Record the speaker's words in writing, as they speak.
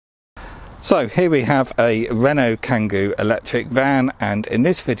So here we have a Renault Kangoo electric van, and in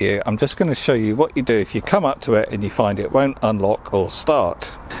this video I'm just going to show you what you do if you come up to it and you find it won't unlock or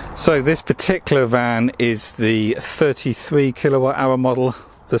start. So this particular van is the 33 kilowatt hour model.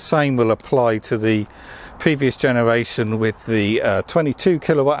 The same will apply to the previous generation with the 22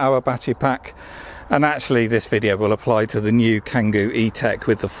 kilowatt hour battery pack, and actually this video will apply to the new Kangoo E-Tech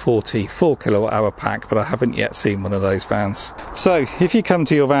with the 44 kilowatt hour pack, but I haven't yet seen one of those vans. So if you come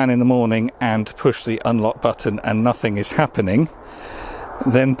to your van in the morning and push the unlock button and nothing is happening,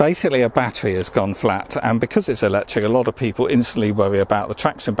 then basically a battery has gone flat, and because it's electric, a lot of people instantly worry about the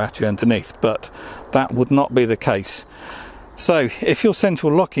traction battery underneath, but that would not be the case. So if your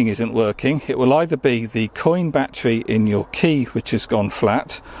central locking isn't working, it will either be the coin battery in your key which has gone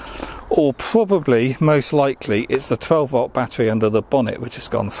flat, or probably, most likely, it's the 12 volt battery under the bonnet which has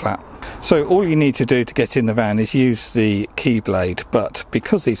gone flat. So all you need to do to get in the van is use the key blade, but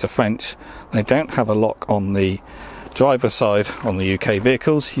because these are French, they don't have a lock on the driver's side on the UK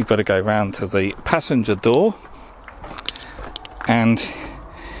vehicles. You've got to go round to the passenger door, and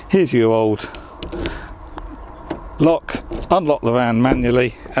here's your old lock. Unlock the van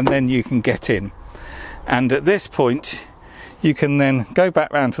manually and then you can get in, and at this point you can then go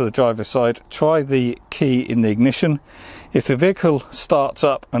back round to the driver's side, try the key in the ignition. If the vehicle starts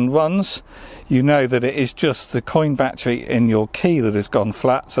up and runs, you know that it is just the coin battery in your key that has gone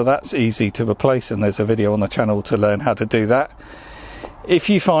flat, so that's easy to replace, and there's a video on the channel to learn how to do that. If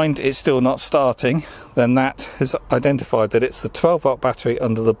you find it's still not starting, then that has identified that it's the 12 volt battery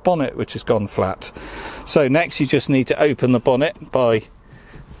under the bonnet which has gone flat. So next you just need to open the bonnet by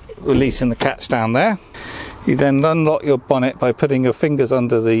releasing the catch down there. You then unlock your bonnet by putting your fingers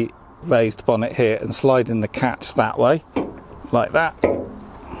under the raised bonnet here and sliding the catch that way, like that.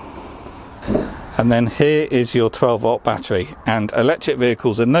 And then here is your 12 volt battery, and electric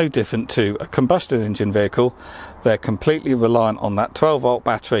vehicles are no different to a combustion engine vehicle. They're completely reliant on that 12 volt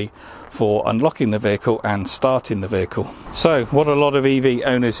battery for unlocking the vehicle and starting the vehicle. So what a lot of EV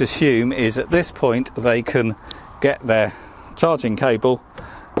owners assume is at this point they can get their charging cable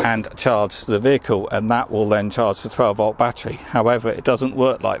and charge the vehicle, and that will then charge the 12 volt battery. However, it doesn't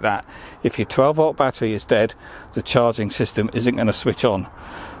work like that. If your 12 volt battery is dead, the charging system isn't going to switch on.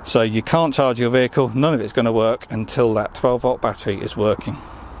 So you can't charge your vehicle, none of it's going to work until that 12 volt battery is working.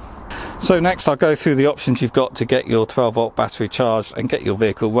 So next I'll go through the options you've got to get your 12 volt battery charged and get your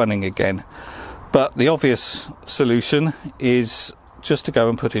vehicle running again. But the obvious solution is just to go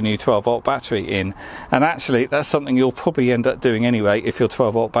and put a new 12 volt battery in, and actually that's something you'll probably end up doing anyway if your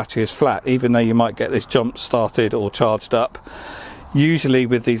 12 volt battery is flat, even though you might get this jump started or charged up. Usually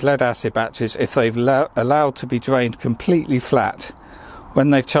with these lead acid batteries, if they've allowed to be drained completely flat,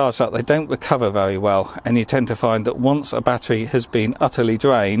 when they've charged up they don't recover very well, and you tend to find that once a battery has been utterly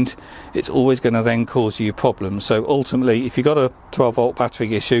drained, it's always going to then cause you problems. So ultimately, if you've got a 12 volt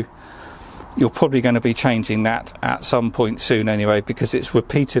battery issue, you're probably going to be changing that at some point soon anyway, because it's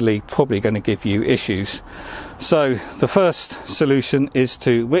repeatedly probably going to give you issues. So the first solution is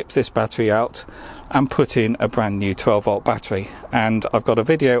to whip this battery out and put in a brand new 12 volt battery, and I've got a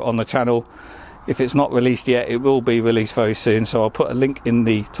video on the channel. If it's not released yet, it will be released very soon, so I'll put a link in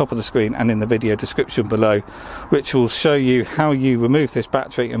the top of the screen and in the video description below, which will show you how you remove this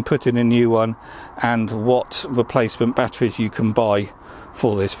battery and put in a new one, and what replacement batteries you can buy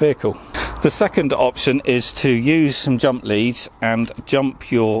for this vehicle. The second option is to use some jump leads and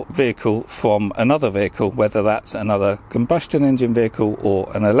jump your vehicle from another vehicle, whether that's another combustion engine vehicle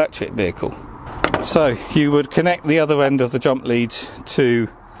or an electric vehicle. So you would connect the other end of the jump leads to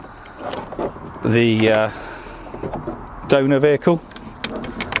the donor vehicle,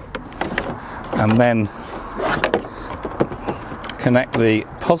 and then connect the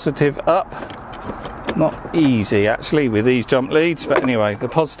positive up. Not easy actually with these jump leads, but anyway, the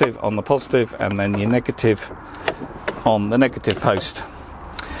positive on the positive and then your negative on the negative post.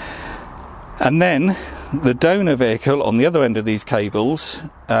 And then the donor vehicle on the other end of these cables,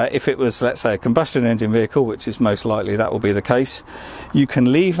 if it was, let's say, a combustion engine vehicle, which is most likely that will be the case, you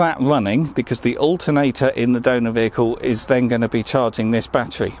can leave that running because the alternator in the donor vehicle is then going to be charging this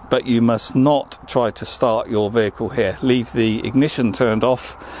battery. But you must not try to start your vehicle here. Leave the ignition turned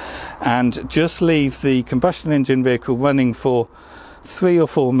off and just leave the combustion engine vehicle running for 3 or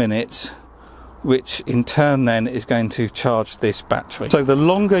 4 minutes, which in turn then is going to charge this battery. So the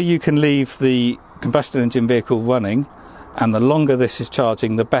longer you can leave the combustion engine vehicle running and the longer this is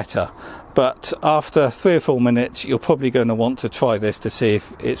charging, the better. But after 3 or 4 minutes you're probably going to want to try this to see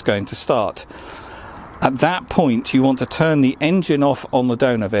if it's going to start. At that point you want to turn the engine off on the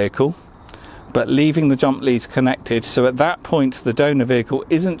donor vehicle, but leaving the jump leads connected. So at that point the donor vehicle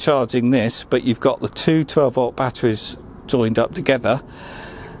isn't charging this, but you've got the two 12-volt batteries joined up together,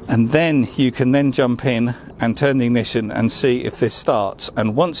 and then you can then jump in and turn the ignition and see if this starts.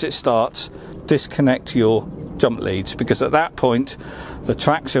 And once it starts, disconnect your jump leads, because at that point the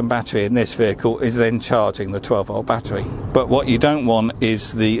traction battery in this vehicle is then charging the 12-volt battery. But what you don't want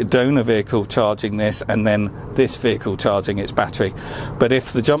is the donor vehicle charging this and then this vehicle charging its battery. But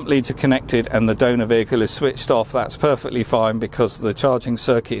if the jump leads are connected and the donor vehicle is switched off, that's perfectly fine, because the charging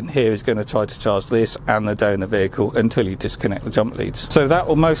circuit in here is going to try to charge this and the donor vehicle until you disconnect the jump leads. So that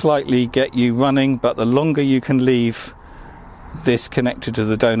will most likely get you running, but the longer you can leave this connected to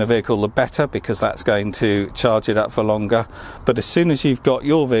the donor vehicle, the better, because that's going to charge it up for longer. But as soon as you've got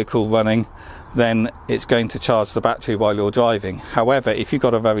your vehicle running, then it's going to charge the battery while you're driving. However, if you've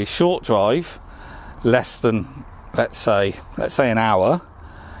got a very short drive, less than let's say an hour,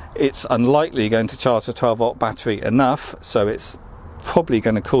 it's unlikely going to charge the 12-volt battery enough, so it's probably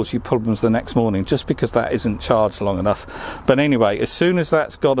going to cause you problems the next morning, just because that isn't charged long enough. But anyway, as soon as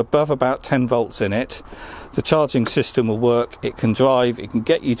that's got above about 10 volts in it, the charging system will work. It can drive, it can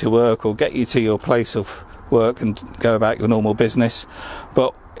get you to work or get you to your place of work and go about your normal business.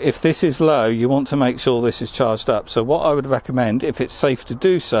 But if this is low, you want to make sure this is charged up. So what I would recommend, if it's safe to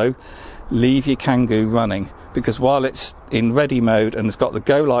do so, leave your Kangoo running, because while it's in ready mode and it's got the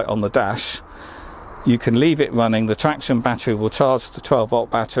go light on the dash, you can leave it running. The traction battery will charge the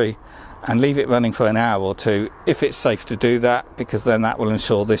 12-volt battery, and leave it running for an hour or two if it's safe to do that, because then that will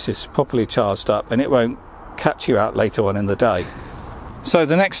ensure this is properly charged up and it won't catch you out later on in the day. So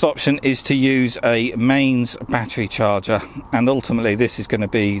the next option is to use a mains battery charger, and ultimately this is going to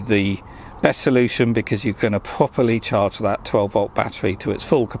be the best solution, because you're going to properly charge that 12-volt battery to its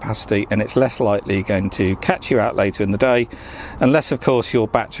full capacity, and it's less likely going to catch you out later in the day, unless of course your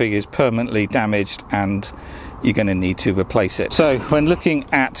battery is permanently damaged and you're going to need to replace it. So when looking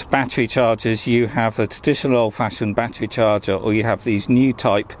at battery chargers, you have a traditional old-fashioned battery charger, or you have these new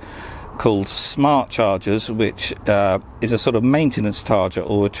type called smart chargers, which is a sort of maintenance charger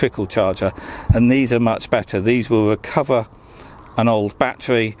or a trickle charger, and these are much better. These will recover an old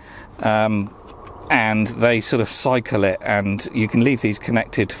battery, and they sort of cycle it, and you can leave these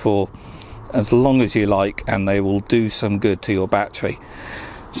connected for as long as you like and they will do some good to your battery.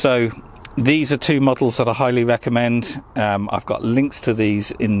 So these are two models that I highly recommend. I've got links to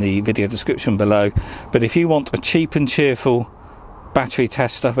these in the video description below, but if you want a cheap and cheerful battery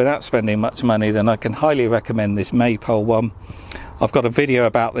tester without spending much money, then I can highly recommend this Maypole one. I've got a video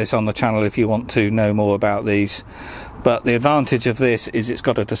about this on the channel if you want to know more about these. But the advantage of this is it's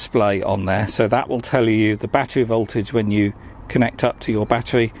got a display on there, so that will tell you the battery voltage when you connect up to your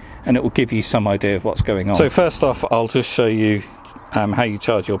battery, and it will give you some idea of what's going on. So first off, I'll just show you how you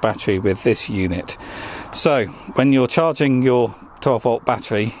charge your battery with this unit. So when you're charging your 12-volt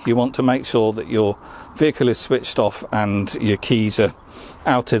battery, you want to make sure that your vehicle is switched off and your keys are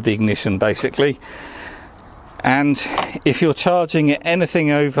out of the ignition basically. And if you're charging it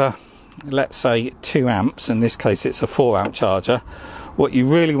anything over, let's say 2 amps, in this case it's a 4 amp charger, what you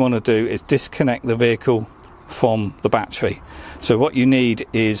really want to do is disconnect the vehicle from the battery. So what you need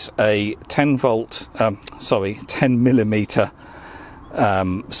is a 10 millimeter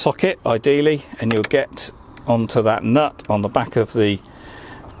socket ideally, and you'll get onto that nut on the back of the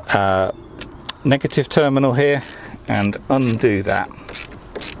negative terminal here and undo that,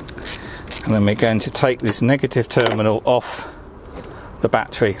 and then we're going to take this negative terminal off the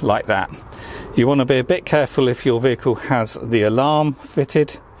battery like that. You want to be a bit careful if your vehicle has the alarm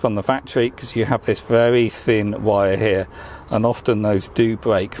fitted from the factory, because you have this very thin wire here, and often those do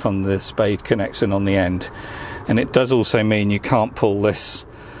break from the spade connection on the end, and it does also mean you can't pull this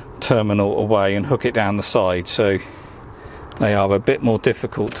terminal away and hook it down the side, so they are a bit more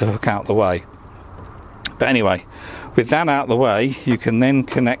difficult to hook out the way. But anyway, with that out the way, you can then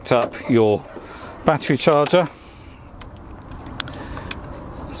connect up your battery charger.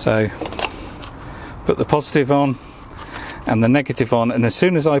 So put the positive on and the negative on, and as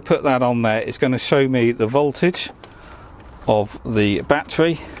soon as I put that on there, it's going to show me the voltage of the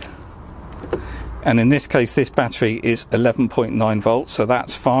battery, and in this case this battery is 11.9 volts, so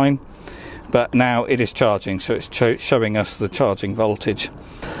that's fine. But now it is charging, so it's showing us the charging voltage.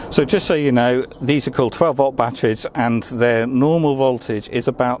 So just so you know, these are called 12-volt batteries, and their normal voltage is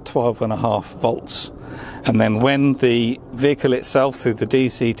about 12.5 volts. and then when the vehicle itself, through the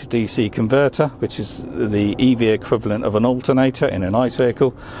DC to DC converter, which is the EV equivalent of an alternator in an ICE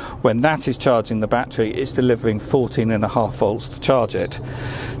vehicle, when that is charging the battery, it's delivering 14.5 volts to charge it.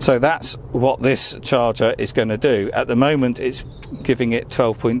 So that's what this charger is going to do. At the moment it's giving it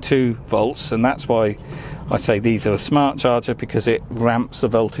 12.2 volts, and that's why I say these are a smart charger, because it ramps the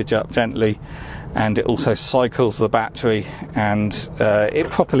voltage up gently, and it also cycles the battery, and it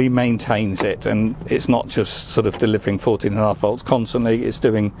properly maintains it, and it's not just sort of delivering 14.5 volts constantly. It's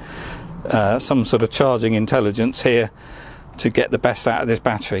doing some sort of charging intelligence here to get the best out of this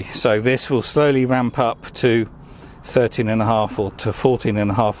battery. So this will slowly ramp up to 13.5 or to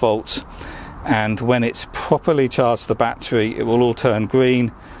 14.5 volts, and when it's properly charged the battery, it will all turn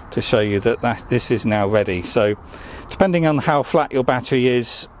green to show you that this is now ready. So depending on how flat your battery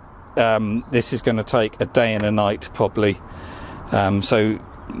is, this is going to take a day and a night probably. So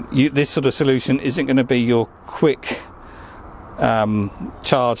this sort of solution isn't going to be your quick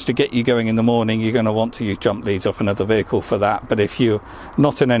charge to get you going in the morning. You're going to want to use jump leads off another vehicle for that. But if you're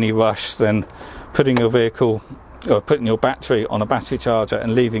not in any rush, then putting your vehicle or putting your battery on a battery charger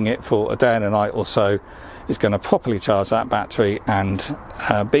and leaving it for a day and a night or so is going to properly charge that battery and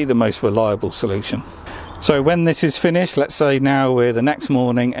be the most reliable solution. So when this is finished, let's say now we're the next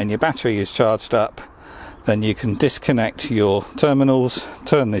morning and your battery is charged up, then you can disconnect your terminals,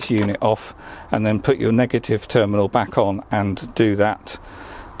 turn this unit off, and then put your negative terminal back on and do that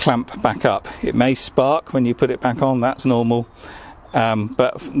clamp back up. It may spark when you put it back on, that's normal,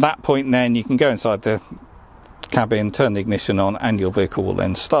 but from that point then you can go inside the cabin, turn the ignition on, and your vehicle will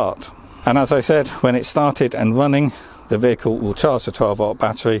then start. And as I said, when it's started and running, the vehicle will charge the 12-volt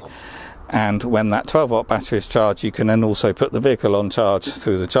battery, and when that 12-volt battery is charged, you can then also put the vehicle on charge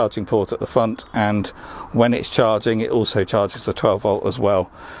through the charging port at the front, and when it's charging, it also charges the 12-volt as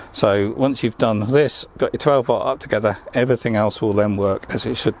well. So once you've done this, got your 12-volt up together, everything else will then work as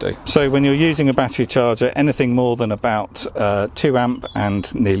it should do. So when you're using a battery charger, anything more than about 2 amp,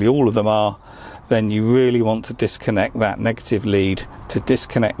 and nearly all of them are, then you really want to disconnect that negative lead to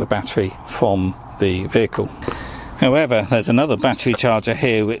disconnect the battery from the vehicle. However, there's another battery charger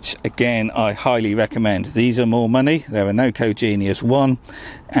here which again I highly recommend. These are more money. They're a Renault Kangoo ZE1,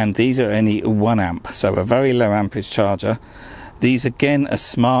 and these are only 1 amp, so a very low ampage charger. These again are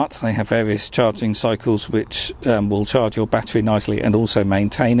smart. They have various charging cycles which will charge your battery nicely and also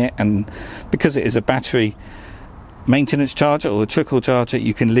maintain it, and because it is a battery maintenance charger or a trickle charger,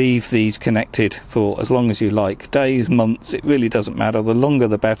 you can leave these connected for as long as you like, days, months, it really doesn't matter. The longer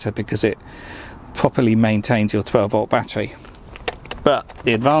the better, because it properly maintains your 12-volt battery. But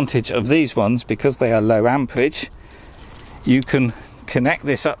the advantage of these ones, because they are low amperage, you can connect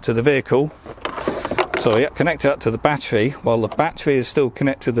this up to the vehicle, connect it up to the battery while the battery is still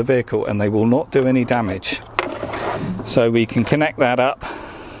connected to the vehicle, and they will not do any damage. So we can connect that up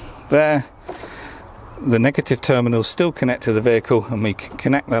there. The negative terminal still connect to the vehicle, and we can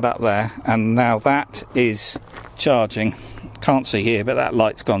connect that up there, and now that is charging. Can't see here, but that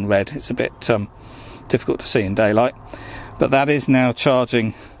light's gone red. It's a bit difficult to see in daylight, but that is now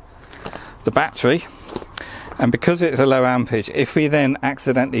charging the battery. And because it's a low ampage, if we then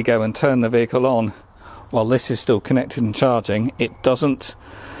accidentally go and turn the vehicle on while this is still connected and charging, it doesn't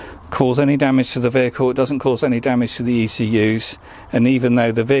cause any damage to the vehicle, it doesn't cause any damage to the ECUs, and even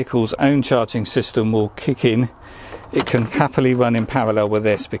though the vehicle's own charging system will kick in, it can happily run in parallel with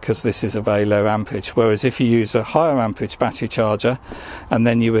this, because this is a very low ampage. Whereas if you use a higher ampage battery charger and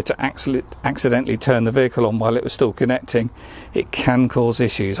then you were to accidentally turn the vehicle on while it was still connecting, it can cause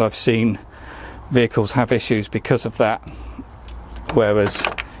issues. I've seen vehicles have issues because of that, whereas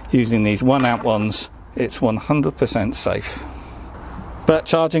using these 1 amp ones, it's 100% safe. But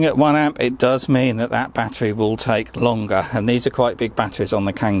charging at 1 amp, it does mean that that battery will take longer, and these are quite big batteries on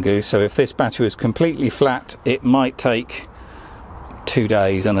the Kangoo, so if this battery is completely flat, it might take 2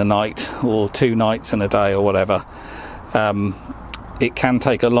 days and a night, or 2 nights and a day, or whatever. It can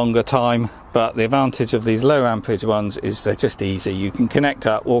take a longer time, but the advantage of these low ampage ones is they're just easy. You can connect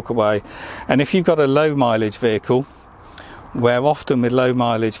up, walk away, and if you've got a low mileage vehicle, where often with low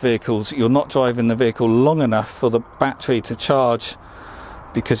mileage vehicles you're not driving the vehicle long enough for the battery to charge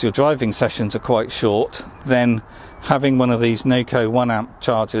because your driving sessions are quite short, then having one of these Kangoo 1 amp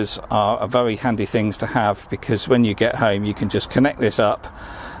chargers are very handy things to have, because when you get home you can just connect this up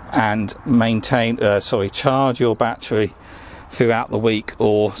and charge your battery throughout the week,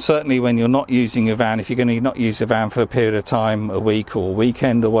 or certainly when you're not using your van. If you're going to not use the van for a period of time, a week or a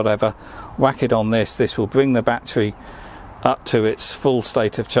weekend or whatever, whack it on this. This will bring the battery up to its full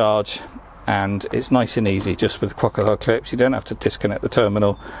state of charge, and it's nice and easy just with crocodile clips. You don't have to disconnect the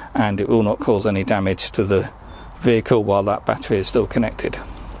terminal, and it will not cause any damage to the vehicle while that battery is still connected.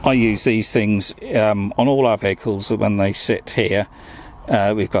 I use these things on all our vehicles when they sit here.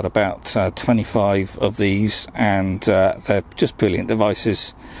 We've got about 25 of these, and they're just brilliant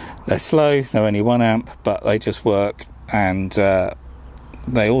devices. They're slow, they're only 1 amp, but they just work, and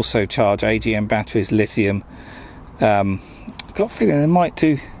they also charge AGM batteries, lithium. I've got a feeling they might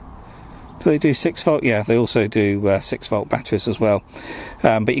do they do 6 volt? Yeah, they also do 6 volt batteries as well.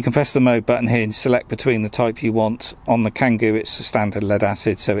 But you can press the mode button here and select between the type you want. On the Kangoo it's a standard lead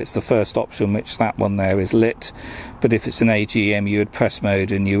acid, so it's the first option, which that one there is lit. But if it's an AGM, you would press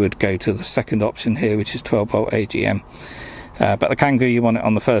mode and you would go to the second option here, which is 12 volt AGM. But the Kangoo, you want it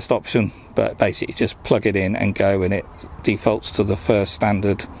on the first option, but basically just plug it in and go, and it defaults to the first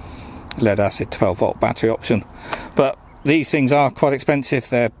standard lead acid 12 volt battery option. But these things are quite expensive.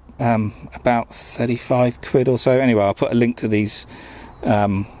 They're about 35 quid or so. Anyway, I'll put a link to these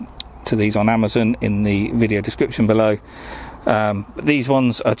on Amazon in the video description below. These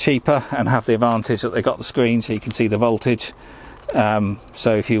ones are cheaper and have the advantage that they got the screen so you can see the voltage.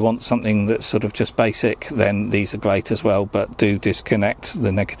 So if you want something that's sort of just basic, then these are great as well, but do disconnect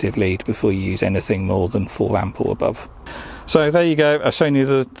the negative lead before you use anything more than 4 amp or above. So there you go, I've shown you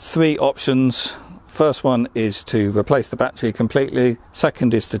the 3 options. First one is to replace the battery completely,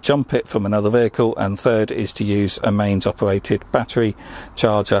 second is to jump it from another vehicle, and third is to use a mains operated battery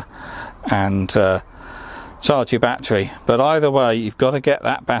charger and charge your battery. But either way, you've got to get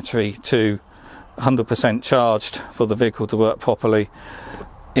that battery to 100% charged for the vehicle to work properly.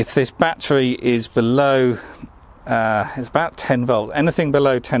 If this battery is below it's about 10 volt, anything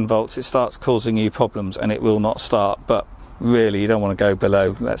below 10 volts it starts causing you problems and it will not start. But really you don't want to go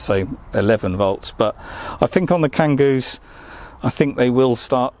below, let's say 11 volts. But I think on the Kangoos, I think they will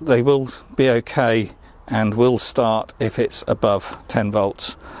be okay and will start if it's above 10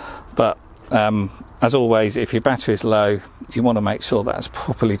 volts. But as always, if your battery is low, you want to make sure that's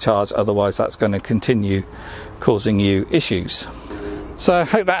properly charged, otherwise that's going to continue causing you issues. So I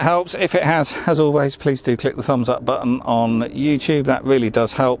hope that helps. If it has, as always, please do click the thumbs up button on YouTube. That really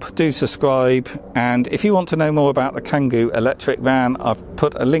does help. Do subscribe. And if you want to know more about the Kangoo electric van, I've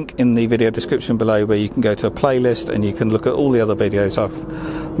put a link in the video description below where you can go to a playlist and you can look at all the other videos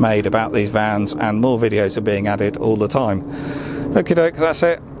I've made about these vans, and more videos are being added all the time. Okie doke, that's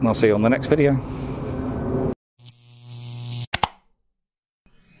it, and I'll see you on the next video.